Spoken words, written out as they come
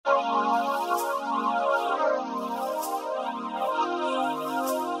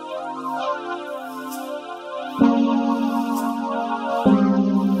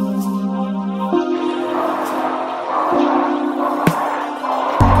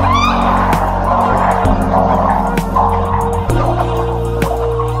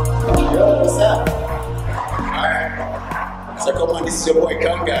It's your boy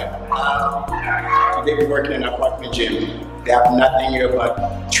Kanga. Today we're working in an apartment gym. They have nothing here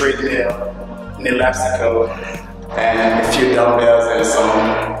but treadmill, an elastical, and a few dumbbells and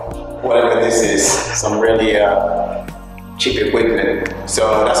some, whatever this is, some really cheap equipment.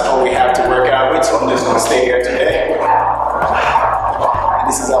 So that's all we have to work out with, so I'm just gonna stay here today. And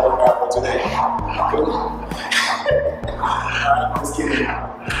this is our workout for today. Cool. Just kidding.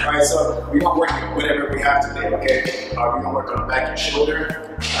 Alright, so we're gonna work whatever we have today, okay? We're gonna work on back and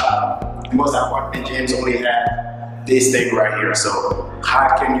shoulder. Most apartment gyms only have this thing right here. So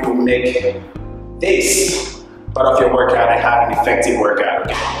how can you make this part of your workout and have an effective workout,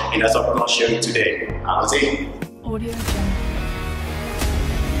 okay? And that's what we're gonna show you today. See? Audio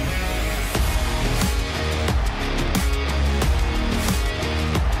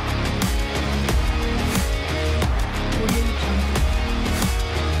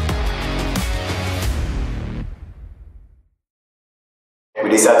We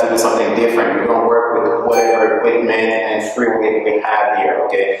decided to do something different. We're going to work with whatever equipment and free weight we have here,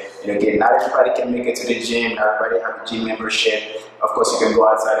 okay? And again, not everybody can make it to the gym, not everybody have a gym membership. Of course, you can go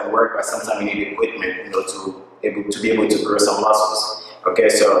outside and work, but sometimes you need equipment, you know, to be able to grow some muscles. Okay,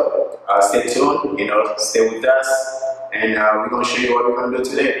 so stay tuned, you know, stay with us, and we're going to show you what we're going to do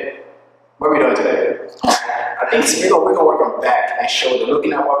today. What are we doing today? I think we're going to work on back and shoulder.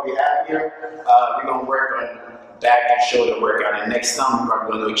 Looking at what we have here, we're going to work on back and shoulder workout, and next time we're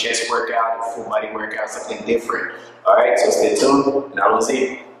probably going to do a chest workout, a full body workout, something different. Alright, so stay tuned and I will see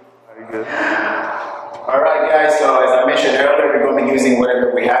you. Very good. Alright guys, so as I mentioned earlier, we're going to be using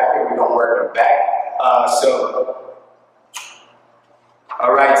whatever we have here. We're going to work on back.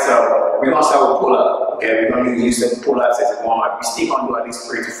 Alright, so we're going to start with pull-up. Okay, we're going to use some pull-ups as a warm-up. We still going to do at least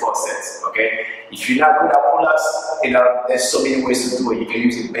 3 to 4 sets. Okay, if you're not good at pull-ups, you know, there's so many ways to do it. You can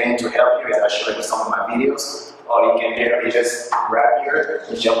use a band to help you, as I showed you some of my videos. Or you can literally just grab here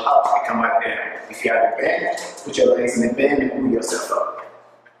and jump up and come back down. If you have a band, put your legs in the band and pull yourself up.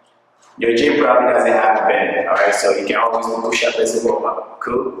 Your gym probably doesn't have a band, alright? So you can always do push-up as a warm-up.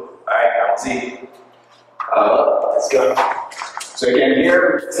 Cool? Alright, I'll see. Let's go. So again,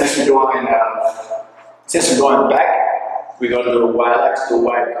 here, since we're going back, we're going to do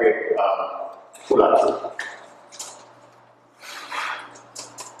wide grip pull-up.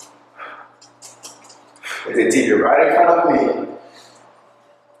 There's a TV right in front of me.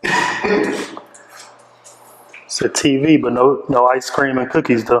 It's a TV, but no ice cream and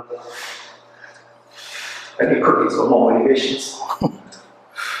cookies though. I get cookies for more motivations.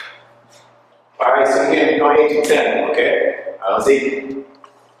 Alright, so again, we're going 8 to 10, okay? I'll see.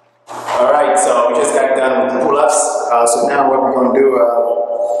 Alright, so we just got done with the pull-ups. So now what we're going to do,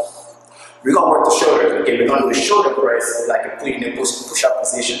 we're going to work the shoulders, okay? We're going to do a shoulder press, like a push-up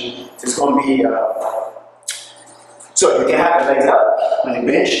position. So it's going to be, so you can have your legs up on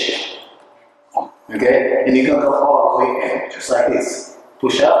the bench, okay? And you're going to go all the way in, just like this.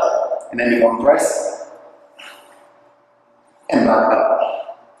 Push up, and then you're going to press, and back up.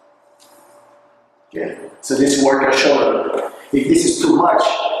 Okay? So this work your shoulder. If this is too much,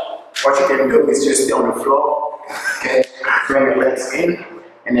 what you can do is just stay on the floor, okay? Bring your legs in,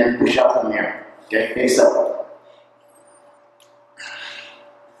 and then push up from here, okay? Face up.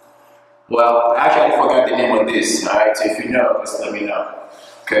 Well, actually I forgot the name of this, alright? So if you know, just let me know.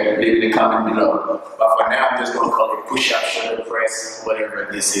 Okay, leave in the comment below. But for now, I'm just going to call it push-up, shoulder press, whatever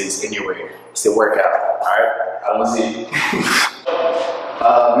this is. Anyway, it's a workout, alright? I will see.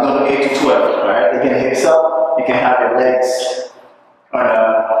 We're going to do 8 to 12, alright? Again, hips up. You can have your legs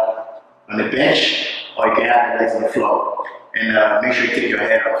on the bench, or you can have your legs on the floor. And make sure you take your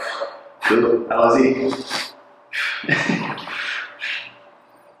head off. Good, I will see.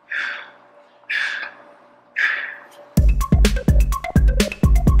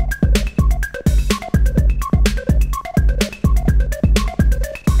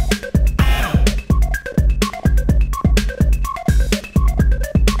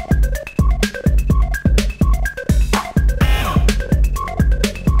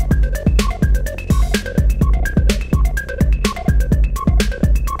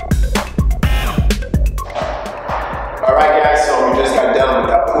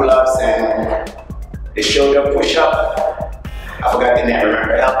 The shoulder push-up. I forgot the name,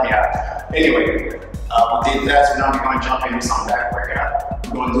 remember, help me out. Anyway, we did that, so now we're going to jump into some back workout.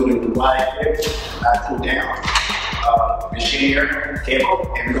 We're going to do the wide grip, back pull down, machine here,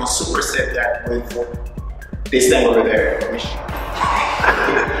 cable, and we're going to superset that with this thing over there.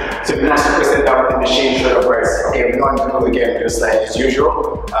 So we're going to superset that with the machine shoulder press. Okay, we're going to do it again just like as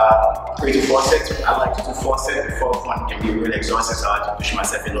usual. 3 to 4 sets. I like to do 4 sets. The fourth one can be really exhausting, so I like to push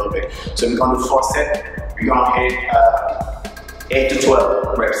myself a little bit. So we're going to do 4 sets. We're going to hit 8 to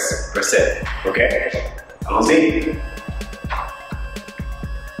 12 reps per set. Okay? Allons-y.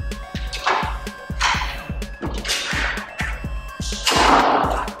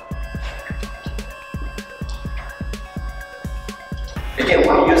 Again,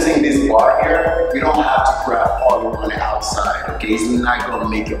 when using this bar here, you don't have to grab all on the outside, okay? It's not gonna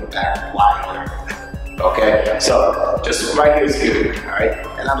make your back wider, okay? So, just right here is good, all right?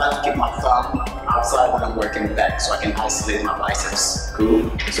 And I like to keep my thumb outside when I'm working back so I can isolate my biceps, cool?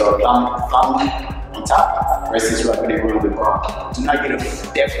 So, thumb on top, rest is wrapping it around the bar. Do not get a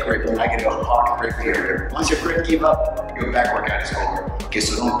deft grip, do not get a hard grip here. Once your grip give up, your back workout is over. Okay,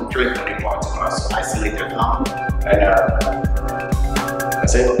 so don't grip on the bar too much. So isolate your thumb, and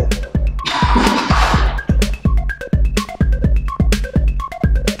that's it.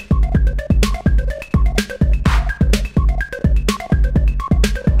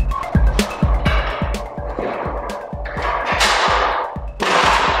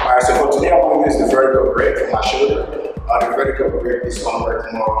 Alright, so for today I'm going to use the vertical grip for my shoulder. The vertical grip is going to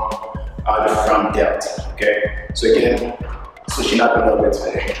work more the front delt. Okay, so again, switching up a little bit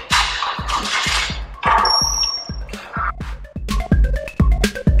today.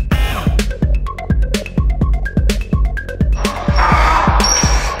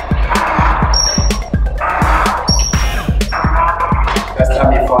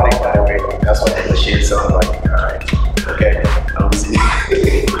 That's what the machine sounds like. Alright. Okay. See.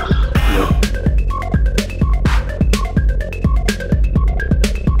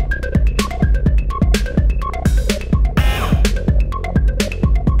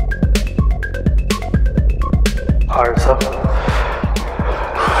 Alright,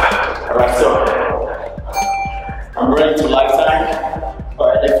 so I'm ready to lifetime for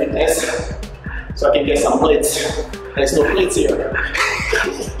LA Fitness so I can get some plates. There's no plates here.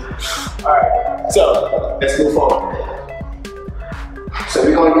 Alright, so let's move forward. So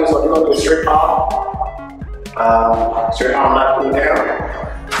we're going to use what we're going to do, straight arm lat pull down.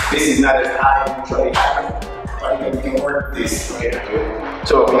 This is not as high usually, but you can work this right here.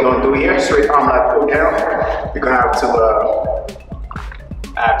 So what we're going to do here, straight arm lat pull down. You're going to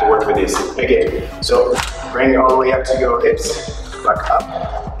have to work with this again. So bring it all the way up to your hips, back up,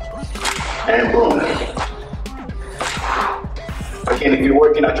 and boom. Again, if you're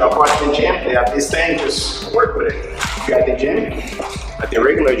working at your apartment gym, they have this thing, just work with it. If you're at the gym, at the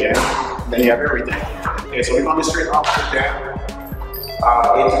regular gym, then you have everything. Okay, so we're going to straight arm pull down,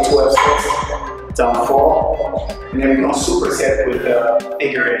 8 to 12 sets, down 4, and then we're going to superset with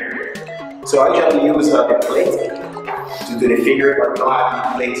figure eight. So I usually use the plate to do the figure, but we don't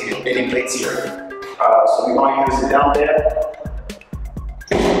have any plates here. So we're going to use the down there.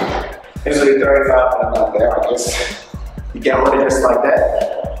 Usually 35 and down there, I guess. You can hold it just like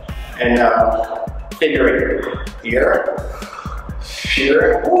that, and figure it here,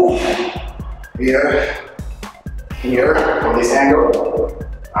 here, here, from this angle.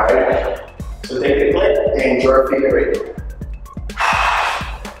 Alright, so take the plate and draw a figure eight.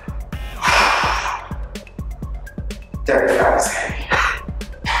 35 seconds.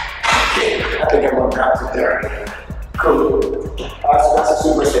 Okay, I think I'm going to practice 30. Cool. So that's a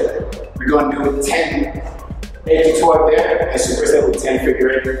superset. We're going to do 10. 8 to 12 there, and superset with 10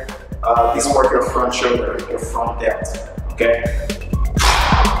 figure eight. This work your front shoulder, your front delt. Okay?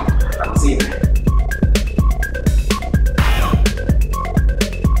 Let's see.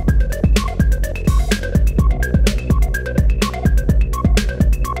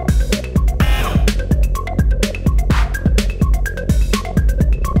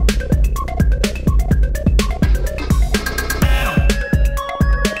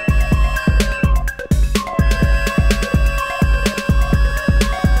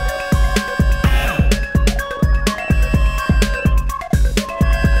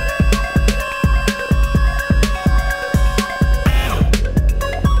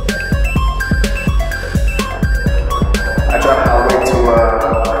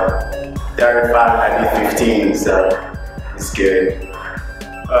 So it's good. No,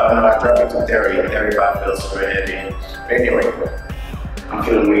 I dropped it to 30. 35 feels very heavy. Anyway, I'm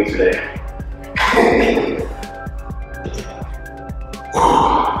feeling weak today.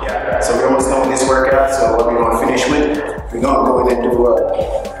 Yeah, so we're almost done with this workout. So what we're going to finish with, we're going to go in and do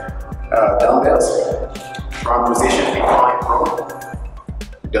dumbbells. Front position, incline row.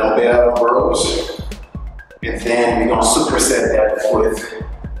 Dumbbell rows. And then we're going to superset that with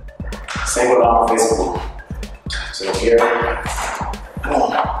single arm physical. So here,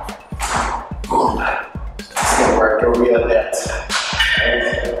 boom, boom. It's gonna work your real depth.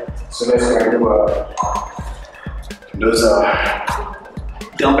 Right? So let's do those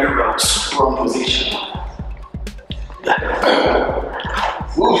dumbbell rows, prone position.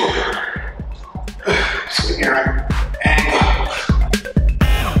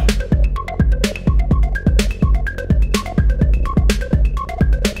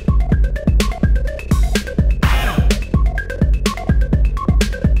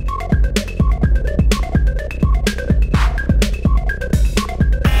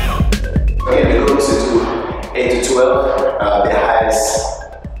 12.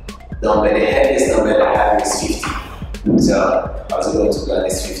 The heaviest dumbbell I have is 50. So I was able to do at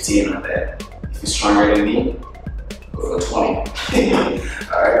least 15 on that. If you're stronger than me, go for 20.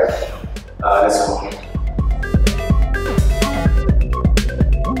 Alright, let's go.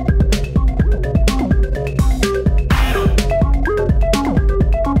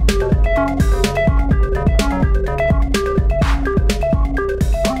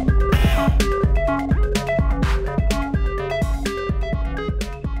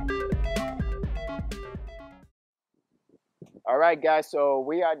 All right, guys. So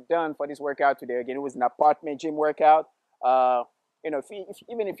we are done for this workout today. Again, it was an apartment gym workout.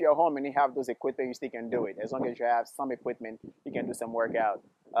 Even if you're home and you have those equipment, you still can do it. As long as you have some equipment, you can do some workout.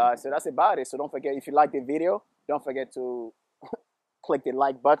 So that's about it. So don't forget, if you like the video, don't forget to click the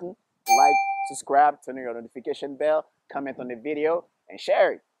like button, like, subscribe, turn on your notification bell, comment on the video, and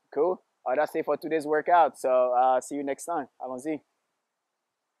share it. Cool. That's it for today's workout. So see you next time. Allons-y.